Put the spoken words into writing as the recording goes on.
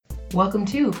Welcome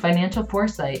to Financial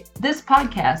Foresight. This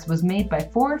podcast was made by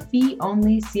 4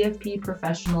 fee-only CFP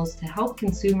professionals to help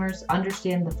consumers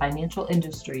understand the financial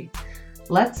industry.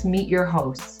 Let's meet your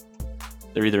hosts.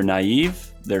 They're either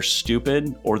naive, they're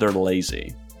stupid, or they're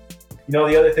lazy. You know,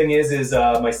 the other thing is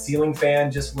my ceiling fan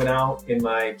just went out in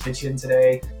my kitchen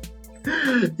today.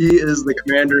 He is the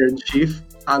commander-in-chief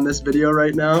on this video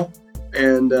right now.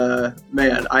 And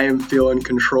man, I am feeling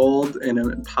controlled and I'm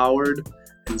empowered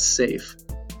and safe.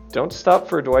 Don't stop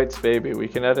for Dwight's baby. We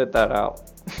can edit that out.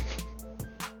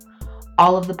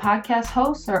 All of the podcast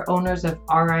hosts are owners of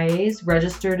RIAs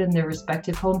registered in their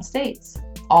respective home states.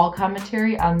 All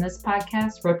commentary on this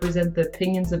podcast represent the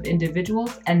opinions of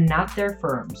individuals and not their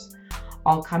firms.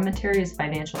 All commentary is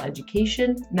financial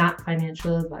education, not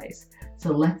financial advice.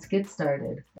 So let's get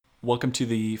started. Welcome to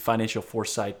the Financial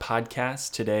Foresight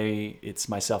podcast. Today, it's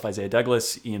myself, Isaiah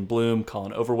Douglas, Ian Bloom,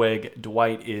 Colin Overweg.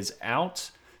 Dwight is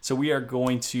out. So we are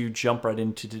going to jump right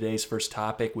into today's first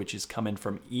topic, which is coming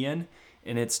from Ian,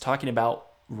 and it's talking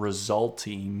about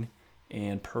resulting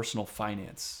and personal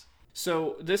finance.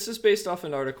 So this is based off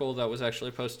an article that was actually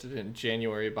posted in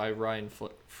January by Ryan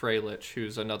Freilich,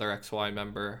 who's another XY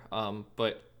member.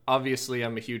 But obviously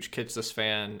I'm a huge Kitces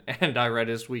fan, and I read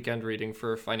his weekend reading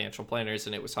for financial planners,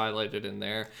 and it was highlighted in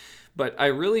there. But I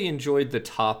really enjoyed the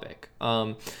topic.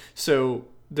 So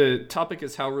the topic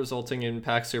is how resulting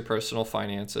impacts your personal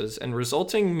finances, and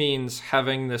resulting means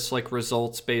having this like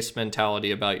results-based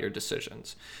mentality about your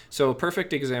decisions. So a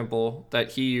perfect example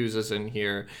that he uses in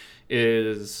here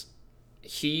is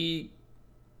he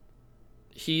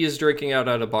is drinking out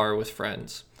at a bar with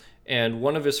friends, and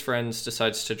one of his friends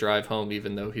decides to drive home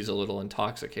even though he's a little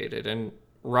intoxicated, and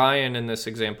Ryan in this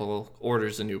example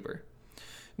orders an Uber.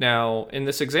 Now in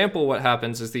this example, what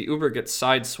happens is the Uber gets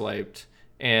sideswiped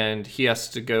and he has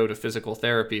to go to physical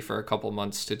therapy for a couple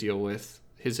months to deal with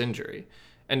his injury.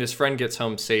 And his friend gets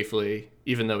home safely,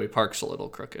 even though he parks a little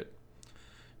crooked.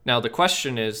 Now the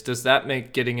question is, does that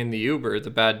make getting in the Uber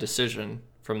the bad decision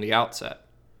from the outset?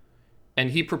 And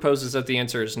he proposes that the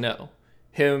answer is no.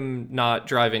 Him not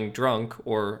driving drunk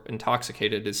or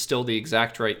intoxicated is still the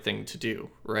exact right thing to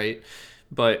do, right?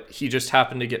 But he just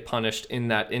happened to get punished in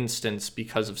that instance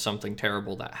because of something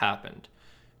terrible that happened.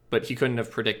 But he couldn't have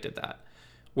predicted that.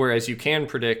 Whereas you can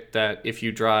predict that if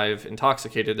you drive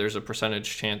intoxicated, there's a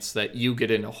percentage chance that you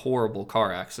get in a horrible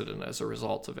car accident as a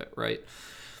result of it, right?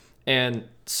 And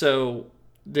so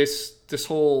this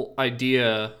whole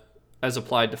idea as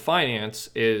applied to finance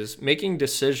is making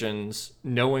decisions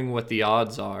knowing what the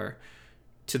odds are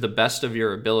to the best of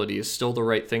your ability is still the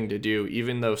right thing to do,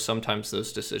 even though sometimes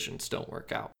those decisions don't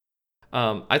work out.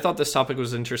 I thought this topic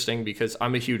was interesting because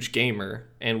I'm a huge gamer,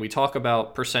 and we talk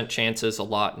about percent chances a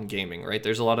lot in gaming, right?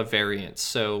 There's a lot of variance.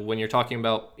 So when you're talking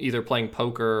about either playing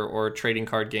poker or trading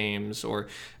card games or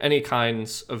any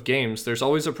kinds of games, there's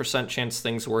always a percent chance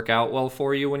things work out well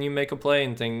for you when you make a play,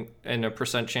 and a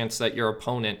percent chance that your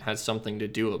opponent has something to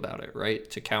do about it, right?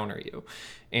 To counter you.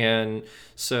 And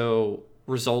so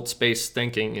results-based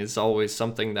thinking is always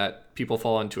something that people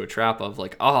fall into a trap of,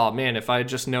 like, oh man, if I had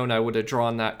just known, I would have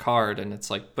drawn that card. And it's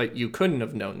like, but you couldn't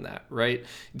have known that, right?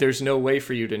 There's no way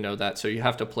for you to know that, so you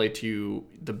have to play to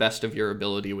the best of your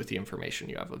ability with the information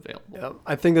you have available. Yeah,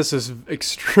 I think this is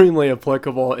extremely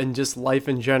applicable in just life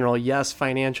in general. Yes,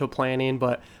 financial planning,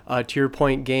 but to your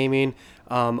point, gaming,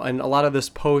 and a lot of this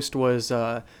post was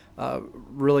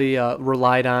really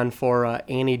relied on for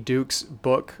Annie Duke's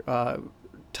book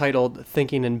titled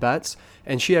Thinking in Bets,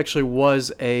 and she actually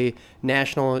was a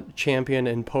national champion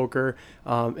in poker,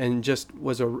 and just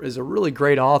is a really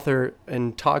great author,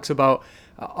 and talks about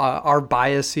our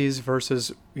biases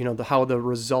versus how the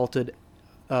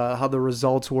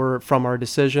results were from our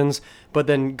decisions, but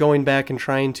then going back and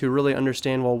trying to really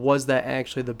understand, well, was that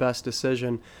actually the best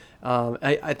decision?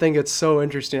 I think it's so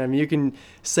interesting. I mean, you can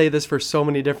say this for so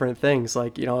many different things.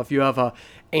 Like, if you have a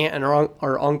aunt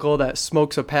or uncle that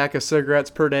smokes a pack of cigarettes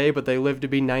per day, but they live to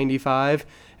be 95,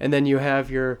 and then you have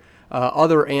your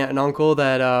other aunt and uncle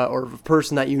that, or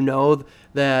person that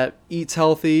that eats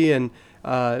healthy and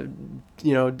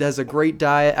does a great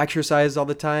diet, exercises all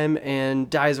the time, and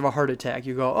dies of a heart attack.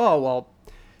 You go, oh well,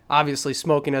 obviously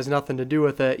smoking has nothing to do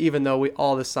with it, even though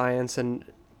all the science and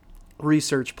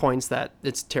research points that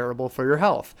it's terrible for your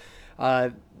health.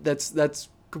 That's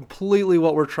completely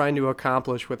what we're trying to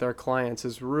accomplish with our clients,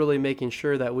 is really making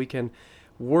sure that we can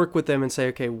work with them and say,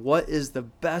 okay, what is the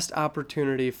best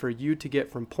opportunity for you to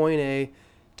get from point A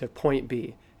to point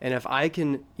B? And if I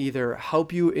can either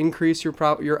help you increase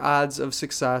your odds of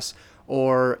success,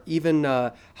 or even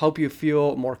help you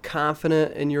feel more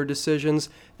confident in your decisions,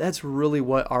 that's really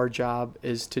what our job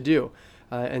is to do.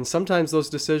 And sometimes those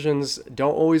decisions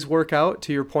don't always work out,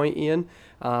 to your point, Ian.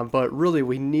 But really,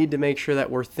 we need to make sure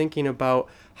that we're thinking about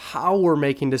how we're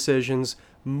making decisions,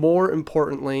 more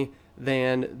importantly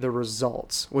than the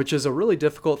results, which is a really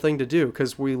difficult thing to do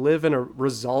because we live in a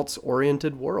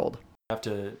results-oriented world. You have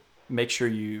to make sure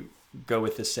you go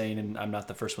with this saying, and I'm not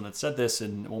the first one that said this,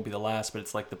 and it won't be the last, but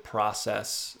it's like the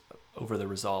process over the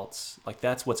results. Like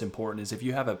that's what's important, is if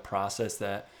you have a process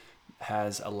that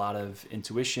has a lot of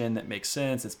intuition that makes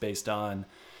sense, it's based on,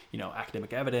 you know,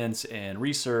 academic evidence and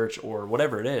research or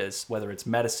whatever it is, whether it's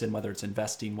medicine, whether it's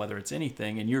investing, whether it's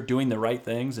anything, and you're doing the right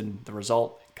things and the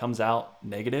result comes out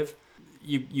negative,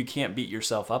 you can't beat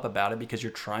yourself up about it because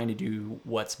you're trying to do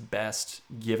what's best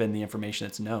given the information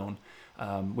that's known.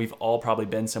 We've all probably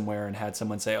been somewhere and had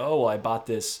someone say, oh, well, I bought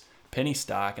this penny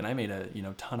stock and I made a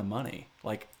ton of money.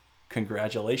 Like,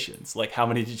 congratulations. Like, how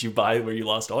many did you buy where you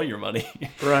lost all your money?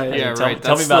 Right. Yeah, tell right. me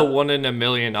That's about the 1 in a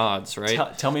million odds,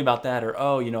 right? Tell me about that. Or,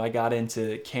 oh, I got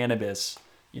into cannabis,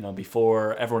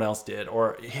 before everyone else did.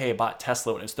 Or, hey, I bought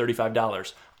Tesla when it was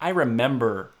 $35. I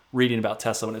remember reading about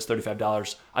Tesla when it was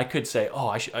 $35. I could say, oh,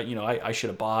 I should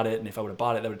have bought it. And if I would have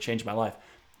bought it, that would have changed my life.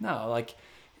 No, like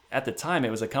at the time,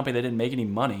 it was a company that didn't make any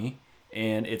money,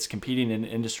 and it's competing in an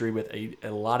industry with a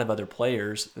lot of other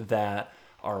players that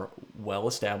are well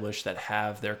established, that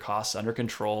have their costs under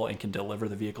control and can deliver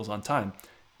the vehicles on time.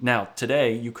 Now,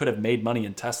 today, you could have made money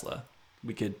in Tesla.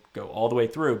 We could go all the way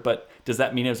through, but does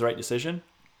that mean it was the right decision?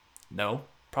 No,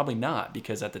 probably not,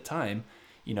 because at the time,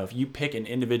 if you pick an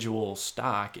individual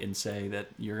stock and say that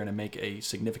you're going to make a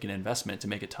significant investment to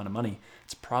make a ton of money,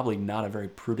 it's probably not a very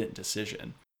prudent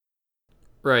decision.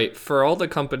 Right. For all the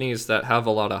companies that have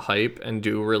a lot of hype and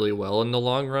do really well in the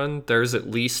long run, there's at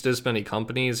least as many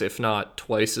companies, if not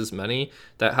twice as many,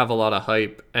 that have a lot of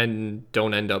hype and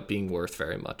don't end up being worth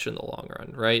very much in the long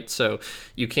run, right? So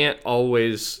you can't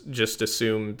always just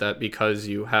assume that because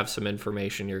you have some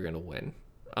information, you're going to win.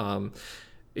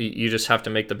 You just have to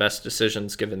make the best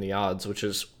decisions given the odds, which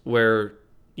is where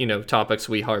topics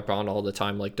we harp on all the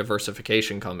time, like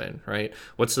diversification, come in, right?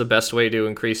 What's the best way to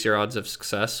increase your odds of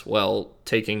success? Well,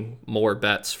 taking more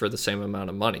bets for the same amount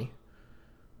of money,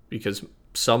 because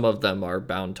some of them are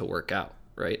bound to work out,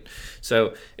 right?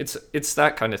 So it's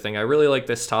that kind of thing. I really like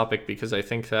this topic because I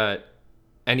think that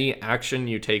any action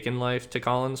you take in life, to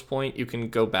Colin's point, you can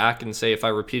go back and say, if I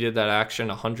repeated that action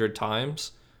 100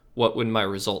 times, what would my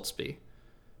results be?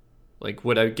 Like,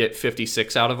 would I get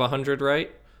 56 out of 100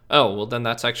 right? Oh, well, then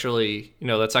that's actually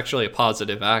a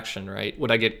positive action, right?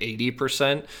 Would I get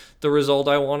 80% the result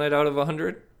I wanted out of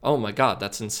 100? Oh my God,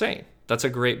 that's insane. That's a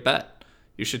great bet.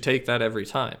 You should take that every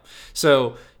time.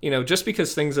 So, just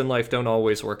because things in life don't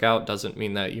always work out doesn't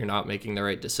mean that you're not making the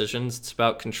right decisions. It's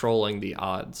about controlling the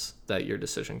odds that your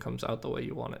decision comes out the way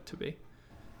you want it to be.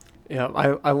 Yeah,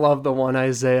 I love the one,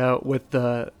 Isaiah, with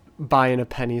the buying a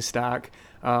penny stock.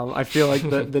 I feel like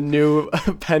the new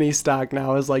penny stock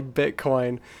now is like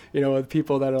Bitcoin, with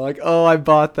people that are like, oh, I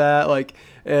bought that, like,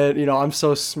 and, I'm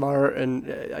so smart, and,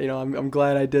 I'm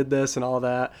glad I did this and all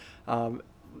that.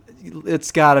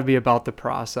 It's got to be about the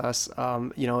process.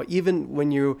 Even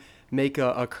when you make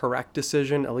a correct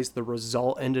decision, at least the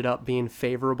result ended up being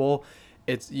favorable.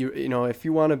 It's if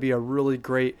you want to be a really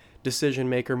great decision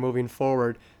maker moving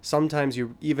forward, sometimes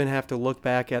you even have to look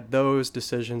back at those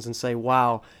decisions and say,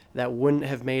 wow, that wouldn't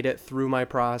have made it through my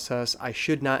process. I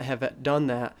should not have done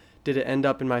that. Did it end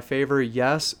up in my favor?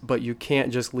 Yes, but you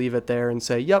can't just leave it there and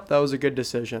say, yep, that was a good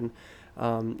decision.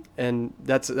 And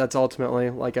that's ultimately,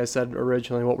 like I said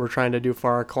originally, what we're trying to do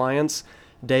for our clients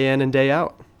day in and day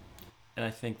out. And I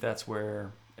think that's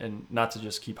where, and not to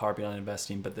just keep harping on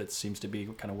investing, but that seems to be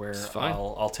kind of where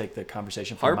I'll take the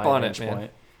conversation from my vantage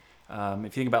point. If you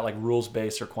think about like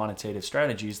rules-based or quantitative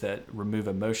strategies that remove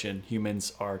emotion,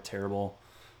 humans are terrible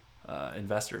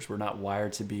investors. We're not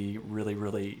wired to be really,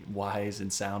 really wise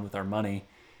and sound with our money.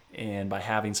 And by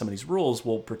having some of these rules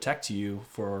will protect you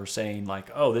for saying like,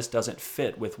 oh, this doesn't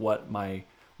fit with what my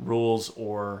rules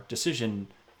or decision,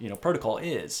 protocol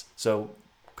is. So,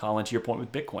 Colin, to your point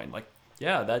with Bitcoin, like,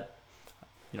 yeah, that,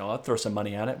 I'll throw some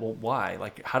money at it. Well, why?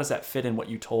 Like, how does that fit in what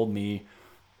you told me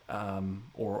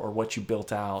or what you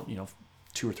built out,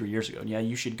 2 or 3 years ago? And yeah,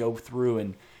 you should go through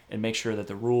and make sure that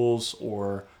the rules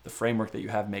or the framework that you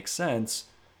have makes sense,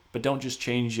 but don't just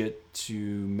change it to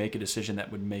make a decision that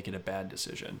would make it a bad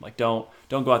decision. Like, don't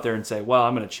go out there and say, well,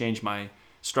 I'm going to change my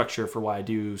structure for why I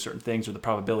do certain things or the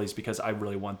probabilities because I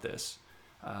really want this.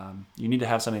 You need to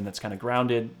have something that's kind of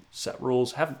grounded, set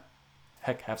rules, have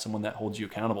someone that holds you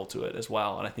accountable to it as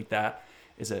well. And I think that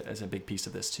is a big piece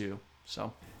of this too.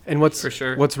 So. And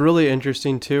what's really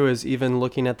interesting too is even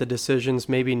looking at the decisions,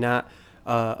 maybe not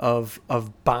of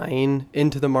buying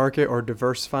into the market or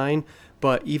diversifying,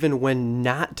 but even when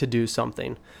not to do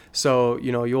something. So,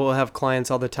 you'll have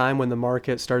clients all the time when the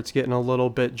market starts getting a little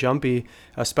bit jumpy,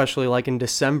 especially like in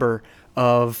December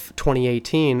of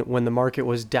 2018, when the market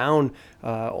was down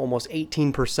almost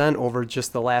 18% over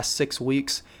just the last 6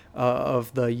 weeks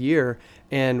of the year.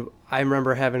 And I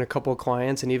remember having a couple of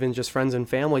clients and even just friends and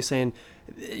family saying,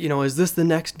 is this the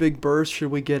next big burst?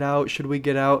 Should we get out? Should we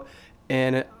get out?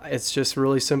 And it's just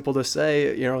really simple to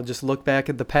say, just look back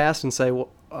at the past and say,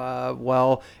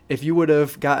 well, if you would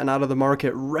have gotten out of the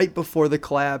market right before the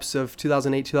collapse of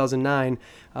 2008, 2009,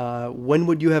 when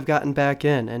would you have gotten back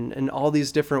in? And all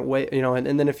these different ways,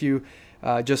 and then if you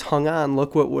just hung on,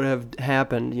 look what would have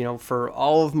happened, for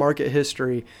all of market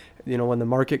history. When the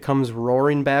market comes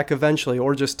roaring back eventually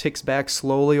or just ticks back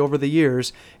slowly over the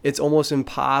years, it's almost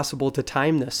impossible to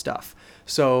time this stuff.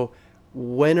 So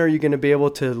when are you going to be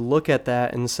able to look at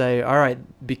that and say, all right,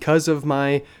 because of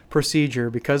my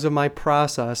procedure, because of my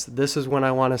process, this is when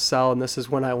I want to sell and this is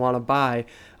when I want to buy?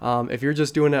 If you're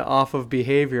just doing it off of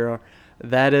behavior,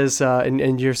 that is,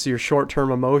 and just your short-term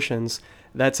emotions,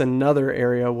 that's another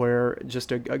area where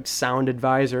just a sound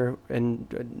advisor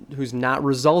and who's not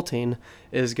resulting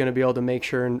is going to be able to make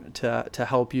sure to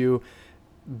help you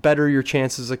better your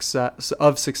chances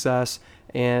of success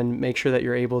and make sure that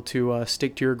you're able to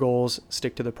stick to your goals,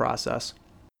 stick to the process.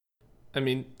 I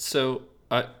mean, so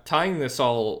tying this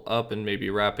all up and maybe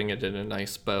wrapping it in a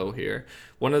nice bow here,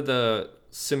 one of the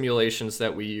simulations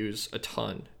that we use a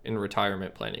ton in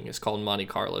retirement planning is called Monte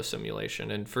Carlo simulation.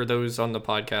 And for those on the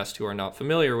podcast who are not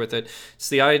familiar with it, it's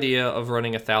the idea of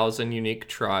running 1,000 unique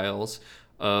trials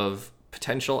of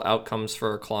potential outcomes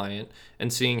for a client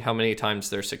and seeing how many times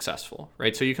they're successful,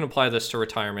 right? So you can apply this to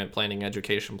retirement planning,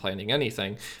 education planning,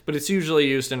 anything, but it's usually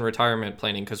used in retirement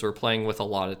planning because we're playing with a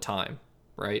lot of time,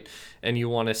 right? And you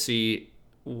want to see,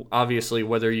 obviously,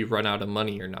 whether you run out of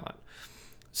money or not.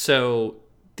 So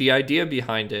the idea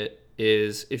behind it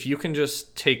is if you can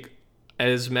just take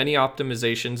as many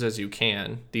optimizations as you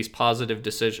can, these positive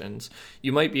decisions,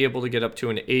 you might be able to get up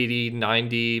to an 80,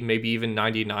 90, maybe even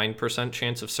 99%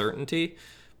 chance of certainty.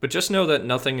 But just know that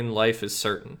nothing in life is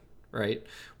certain, right?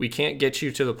 We can't get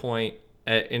you to the point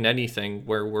in anything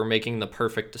where we're making the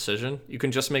perfect decision. You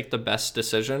can just make the best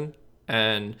decision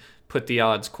and put the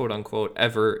odds, quote unquote,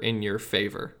 ever in your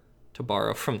favor, to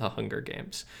borrow from the Hunger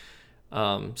Games.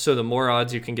 So the more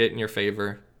odds you can get in your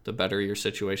favor, the better your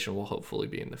situation will hopefully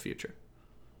be in the future.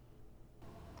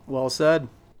 Well said.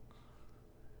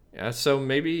 Yeah, so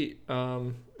maybe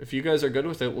if you guys are good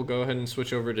with it, we'll go ahead and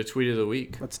switch over to Tweet of the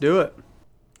Week. Let's do it.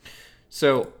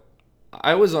 So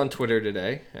I was on Twitter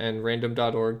today, and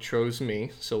random.org chose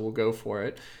me, so we'll go for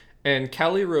it. And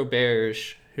Callie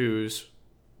Roberge, who's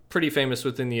pretty famous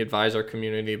within the advisor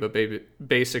community, but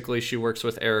basically she works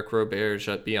with Eric Roberge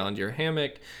at Beyond Your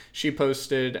Hammock. She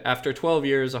posted, after 12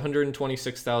 years,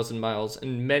 126,000 miles,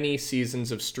 and many seasons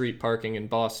of street parking in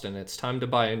Boston, it's time to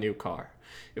buy a new car.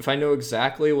 If I know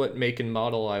exactly what make and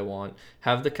model I want,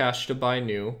 have the cash to buy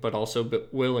new, but also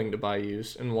willing to buy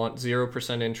used, and want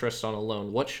 0% interest on a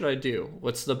loan, what should I do?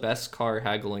 What's the best car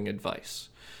haggling advice?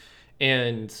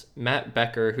 And Matt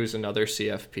Becker, who's another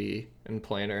CFP and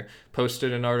planner,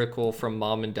 posted an article from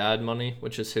Mom and Dad Money,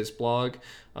 which is his blog,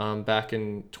 back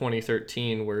in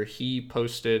 2013, where he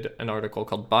posted an article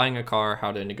called Buying a Car,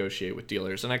 How to Negotiate with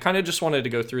Dealers. And I kind of just wanted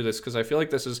to go through this because I feel like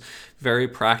this is very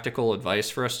practical advice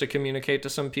for us to communicate to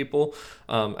some people.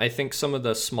 I think some of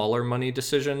the smaller money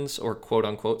decisions, or quote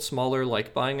unquote smaller,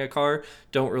 like buying a car,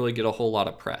 don't really get a whole lot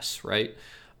of press, right?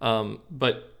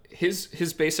 But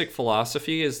his basic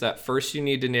philosophy is that first you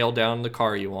need to nail down the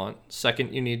car you want.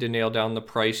 Second, you need to nail down the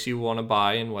price you want to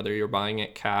buy and whether you're buying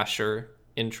it cash or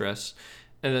interest.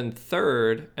 And then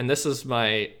third, and this is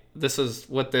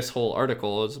what this whole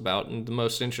article is about, and the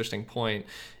most interesting point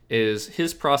is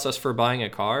his process for buying a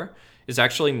car is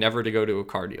actually never to go to a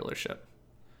car dealership.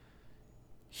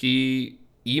 He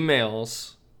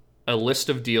emails a list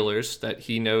of dealers that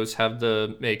he knows have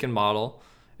the make and model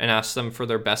and asks them for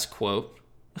their best quote.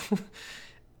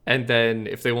 And then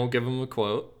if they won't give him a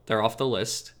quote, they're off the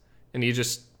list. And he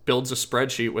just builds a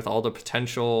spreadsheet with all the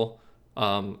potential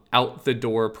out the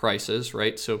door prices,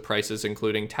 right? So prices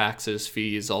including taxes,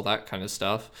 fees, all that kind of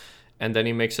stuff. And then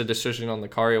he makes a decision on the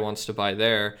car he wants to buy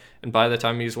there. And by the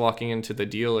time he's walking into the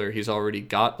dealer, he's already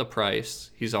got the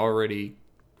price. He's already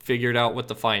figured out what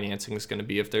the financing is going to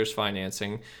be if there's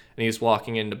financing. And he's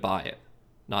walking in to buy it,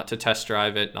 not to test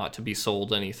drive it, not to be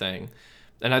sold anything.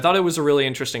 And I thought it was a really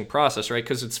interesting process, right?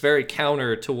 Because it's very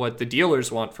counter to what the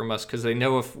dealers want from us, because they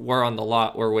know if we're on the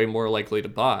lot, we're way more likely to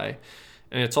buy.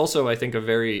 And it's also, I think, a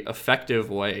very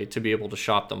effective way to be able to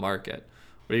shop the market.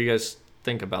 What do you guys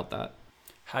think about that?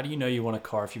 How do you know you want a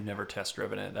car if you've never test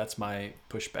driven it? That's my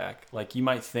pushback. Like, you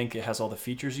might think it has all the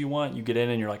features you want. You get in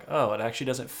and you're like, oh, it actually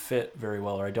doesn't fit very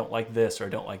well, or I don't like this, or I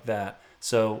don't like that.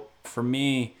 So for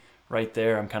me, right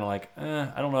there, I'm kind of like,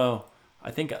 I don't know.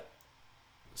 I think.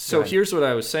 So here's what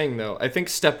I was saying, though. I think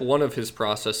step one of his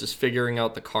process is figuring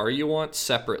out the car you want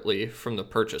separately from the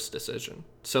purchase decision.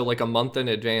 So like a month in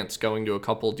advance, going to a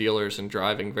couple dealers and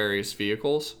driving various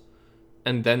vehicles,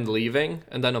 and then leaving,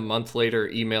 and then a month later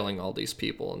emailing all these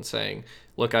people and saying,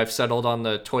 look, I've settled on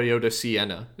the Toyota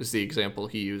Sienna, is the example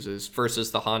he uses, versus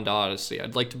the Honda Odyssey.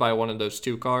 I'd like to buy one of those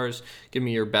two cars. Give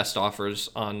me your best offers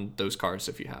on those cars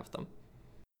if you have them.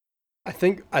 I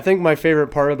think my favorite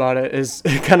part about it is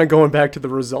kind of going back to the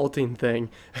resulting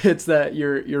thing. It's that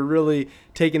you're really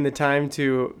taking the time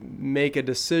to make a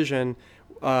decision,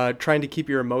 trying to keep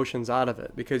your emotions out of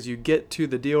it, because you get to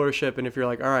the dealership, and if you're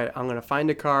like, all right, I'm going to find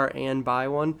a car and buy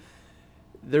one,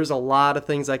 there's a lot of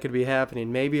things that could be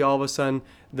happening. Maybe all of a sudden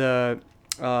the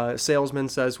salesman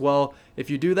says, well, if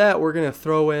you do that, we're going to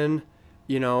throw in,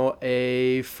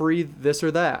 a free this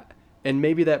or that. And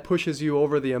maybe that pushes you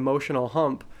over the emotional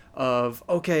hump of,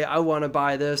 okay, I want to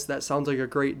buy this. That sounds like a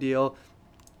great deal.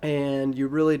 And you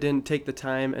really didn't take the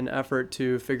time and effort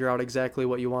to figure out exactly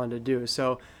what you wanted to do.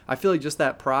 So I feel like just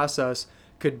that process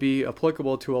could be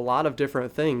applicable to a lot of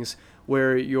different things,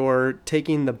 where you're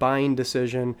taking the buying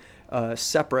decision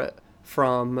separate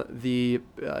from the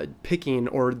picking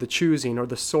or the choosing or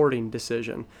the sorting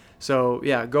decision. So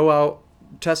yeah, go out,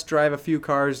 test drive a few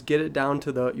cars, get it down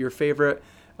to your favorite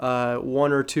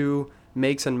one or two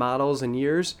makes and models and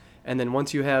years, and then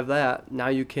once you have that, now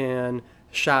you can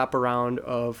shop around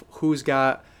of who's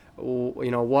got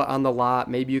what on the lot.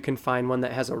 Maybe you can find one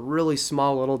that has a really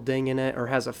small little ding in it or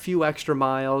has a few extra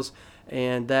miles,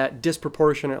 and that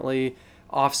disproportionately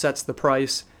offsets the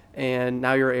price, and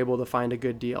now you're able to find a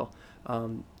good deal.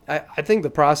 I think the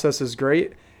process is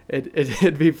great.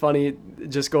 It'd be funny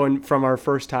just going from our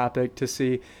first topic to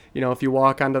see, if you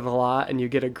walk onto the lot and you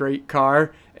get a great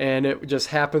car and it just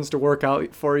happens to work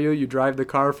out for you, you drive the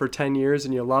car for 10 years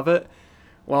and you love it.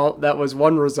 Well, that was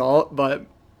one result, but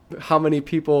how many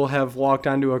people have walked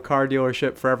onto a car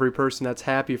dealership for every person that's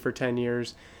happy for 10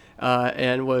 years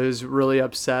and was really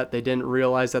upset? They didn't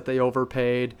realize that they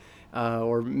overpaid,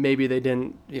 or maybe they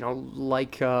didn't,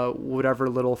 like whatever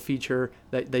little feature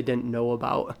that they didn't know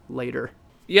about later.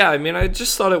 Yeah, I mean, I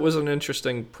just thought it was an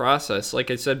interesting process,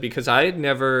 like I said, because I had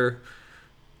never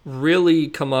really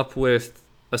come up with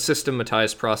a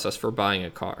systematized process for buying a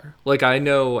car. Like, I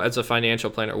know as a financial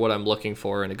planner what I'm looking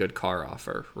for in a good car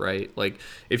offer, right? Like,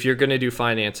 if you're going to do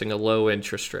financing, a low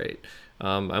interest rate,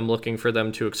 I'm looking for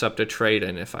them to accept a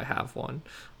trade-in if I have one.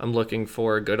 I'm looking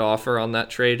for a good offer on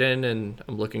that trade-in, and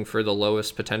I'm looking for the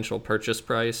lowest potential purchase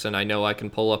price. And I know I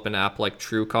can pull up an app like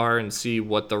TrueCar and see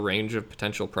what the range of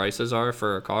potential prices are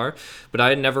for a car. But I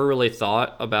had never really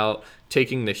thought about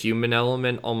taking the human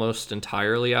element almost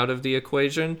entirely out of the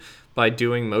equation by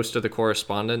doing most of the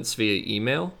correspondence via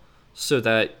email, so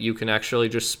that you can actually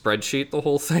just spreadsheet the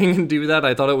whole thing and do that.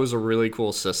 I thought it was a really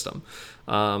cool system,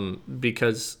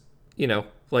 because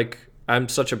like, I'm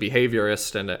such a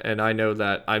behaviorist, and I know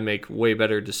that I make way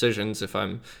better decisions if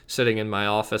I'm sitting in my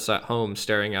office at home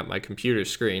staring at my computer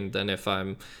screen than if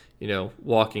I'm,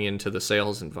 walking into the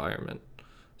sales environment.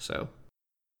 So.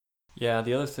 Yeah,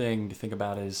 the other thing to think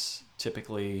about is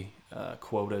typically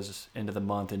quotas into the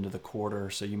month, into the quarter.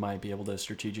 So you might be able to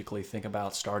strategically think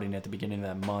about starting at the beginning of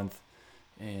that month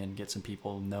and get some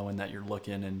people knowing that you're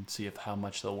looking and see how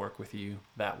much they'll work with you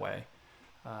that way.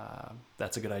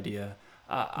 That's a good idea.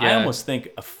 I almost think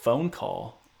a phone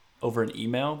call over an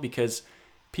email, because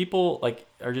people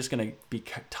are just going to be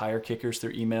tire kickers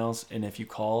through emails. And if you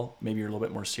call, maybe you're a little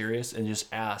bit more serious and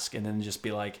just ask, and then just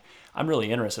be like, I'm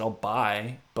really interested. I'll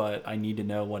buy, but I need to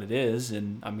know what it is.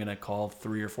 And I'm going to call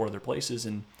 3 or 4 other places.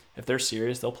 And if they're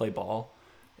serious, they'll play ball,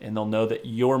 and they'll know that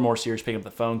you're more serious picking up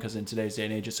the phone, because in today's day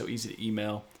and age, it's so easy to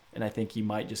email. And I think you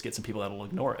might just get some people that'll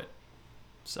ignore it.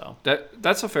 So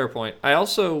that's a fair point. I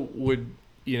also would,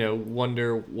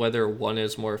 wonder whether one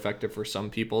is more effective for some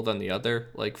people than the other.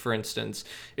 Like, for instance,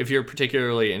 if you're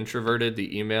particularly introverted,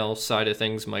 the email side of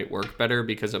things might work better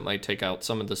because it might take out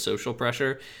some of the social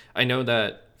pressure. I know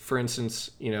that, for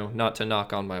instance, not to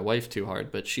knock on my wife too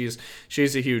hard, but she's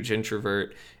a huge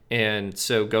introvert. And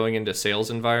so going into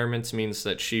sales environments means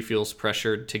that she feels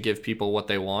pressured to give people what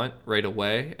they want right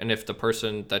away. And if the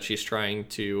person that she's trying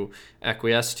to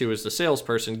acquiesce to is the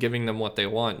salesperson, giving them what they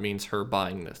want means her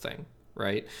buying the thing,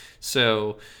 right?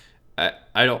 So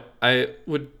I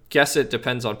would guess it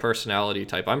depends on personality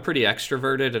type. I'm pretty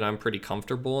extroverted and I'm pretty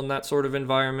comfortable in that sort of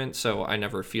environment, so I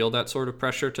never feel that sort of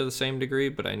pressure to the same degree,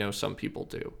 but I know some people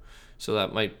do. So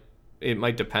it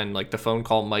might depend. Like the phone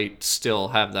call might still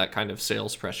have that kind of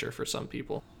sales pressure for some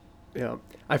people. Yeah,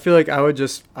 I feel like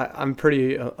I'm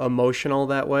pretty emotional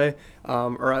that way,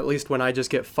 or at least when I just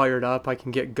get fired up, I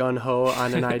can get gun-ho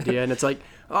on an idea, and it's like,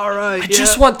 all right, I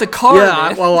just want the car.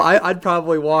 Yeah, I'd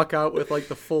probably walk out with like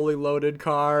the fully loaded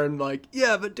car and like,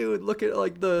 yeah, but dude, look at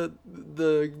like the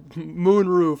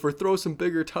moonroof, or throw some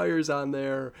bigger tires on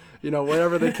there,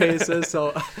 whatever the case is.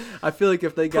 So I feel like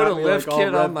if they got me like all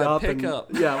revved up, and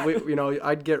yeah,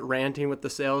 I'd get ranting with the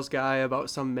sales guy about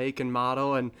some make and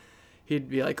model, and he'd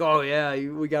be like, oh yeah,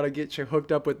 we got to get you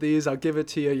hooked up with these. I'll give it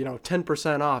to you,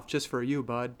 10% off just for you,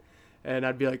 bud. And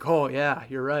I'd be like, oh yeah,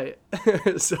 you're right.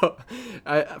 So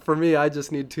for me, I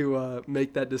just need to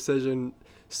make that decision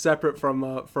separate from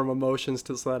emotions,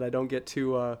 so that I don't get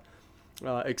too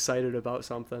excited about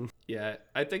something. Yeah,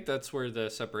 I think that's where the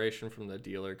separation from the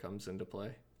dealer comes into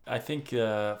play. I think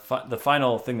the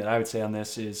final thing that I would say on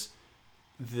this is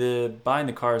the buying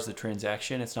the car is the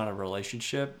transaction. It's not a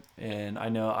relationship. And I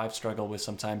know I've struggled with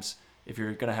sometimes if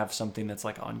you're going to have something that's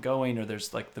like ongoing, or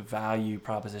there's like the value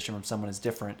proposition from someone is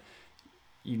different,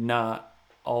 you're not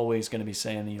always going to be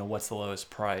saying, what's the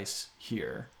lowest price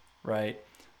here, right?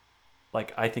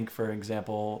 Like I think, for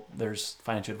example, there's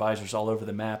financial advisors all over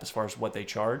the map as far as what they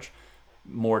charge.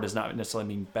 More does not necessarily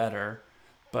mean better,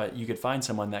 but you could find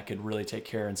someone that could really take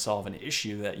care and solve an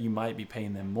issue that you might be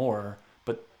paying them more,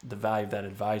 but the value of that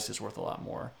advice is worth a lot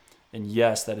more. And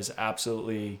yes, that is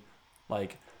absolutely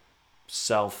like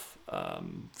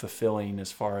self-fulfilling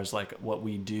as far as like what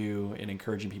we do in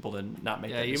encouraging people to not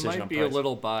make that decision on price. Yeah, you might be a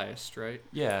little biased, right?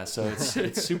 Yeah, so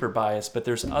it's super biased, but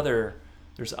there's other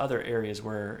areas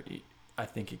where I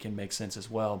think it can make sense as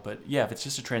well. But yeah, if it's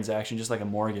just a transaction, just like a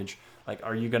mortgage, like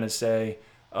are you going to say,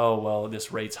 oh, well,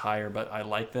 this rate's higher, but I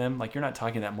like them? Like you're not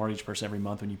talking to that mortgage person every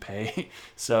month when you pay.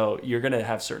 So you're going to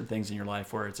have certain things in your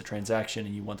life where it's a transaction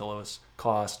and you want the lowest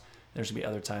cost. There's going to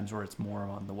be other times where it's more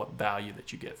on what value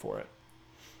that you get for it.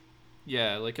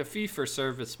 Yeah, like a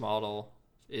fee-for-service model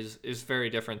is very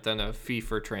different than a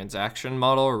fee-for-transaction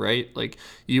model, right? Like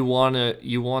you want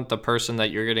the person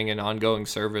that you're getting an ongoing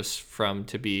service from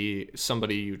to be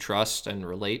somebody you trust and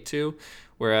relate to,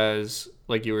 whereas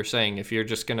like you were saying, if you're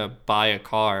just going to buy a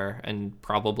car and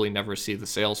probably never see the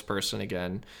salesperson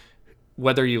again,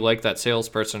 whether you like that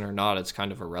salesperson or not, it's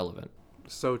kind of irrelevant.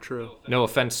 So true. No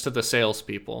offense to the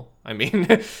salespeople. I mean,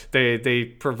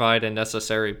 they provide a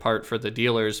necessary part for the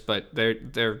dealers, but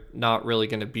they're not really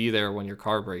going to be there when your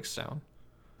car breaks down.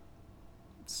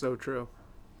 So true.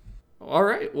 All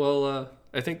right. Well,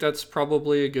 I think that's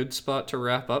probably a good spot to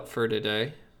wrap up for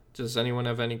today. Does anyone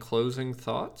have any closing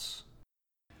thoughts?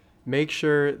 Make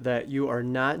sure that you are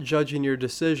not judging your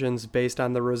decisions based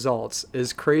on the results.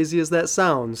 As crazy as that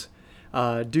sounds,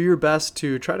 do your best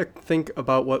to try to think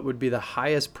about what would be the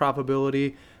highest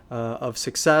probability of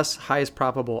success, highest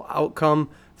probable outcome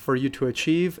for you to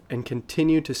achieve, and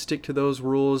continue to stick to those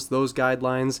rules, those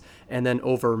guidelines, and then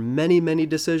over many, many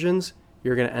decisions,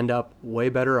 you're going to end up way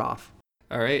better off.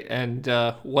 All right, and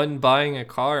when buying a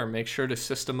car, make sure to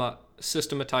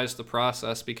systematize the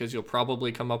process, because you'll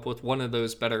probably come up with one of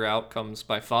those better outcomes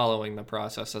by following the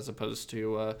process, as opposed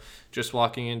to just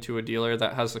walking into a dealer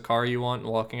that has the car you want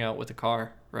and walking out with a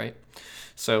car, right?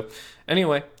 So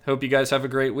anyway, hope you guys have a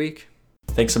great week.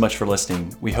 Thanks so much for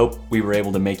listening. We hope we were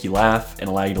able to make you laugh and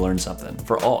allow you to learn something.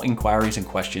 For all inquiries and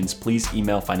questions, please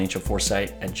email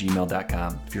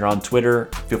financialforesight@gmail.com. If you're on Twitter,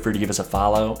 feel free to give us a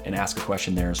follow and ask a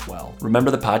question there as well.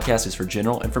 Remember, the podcast is for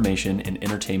general information and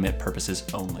entertainment purposes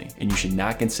only, and you should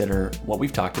not consider what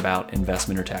we've talked about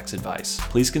investment or tax advice.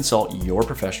 Please consult your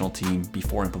professional team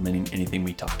before implementing anything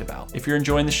we talked about. If you're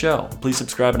enjoying the show, please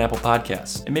subscribe on Apple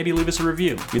Podcasts and maybe leave us a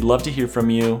review. We'd love to hear from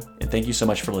you, and thank you so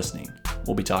much for listening.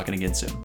 We'll be talking again soon.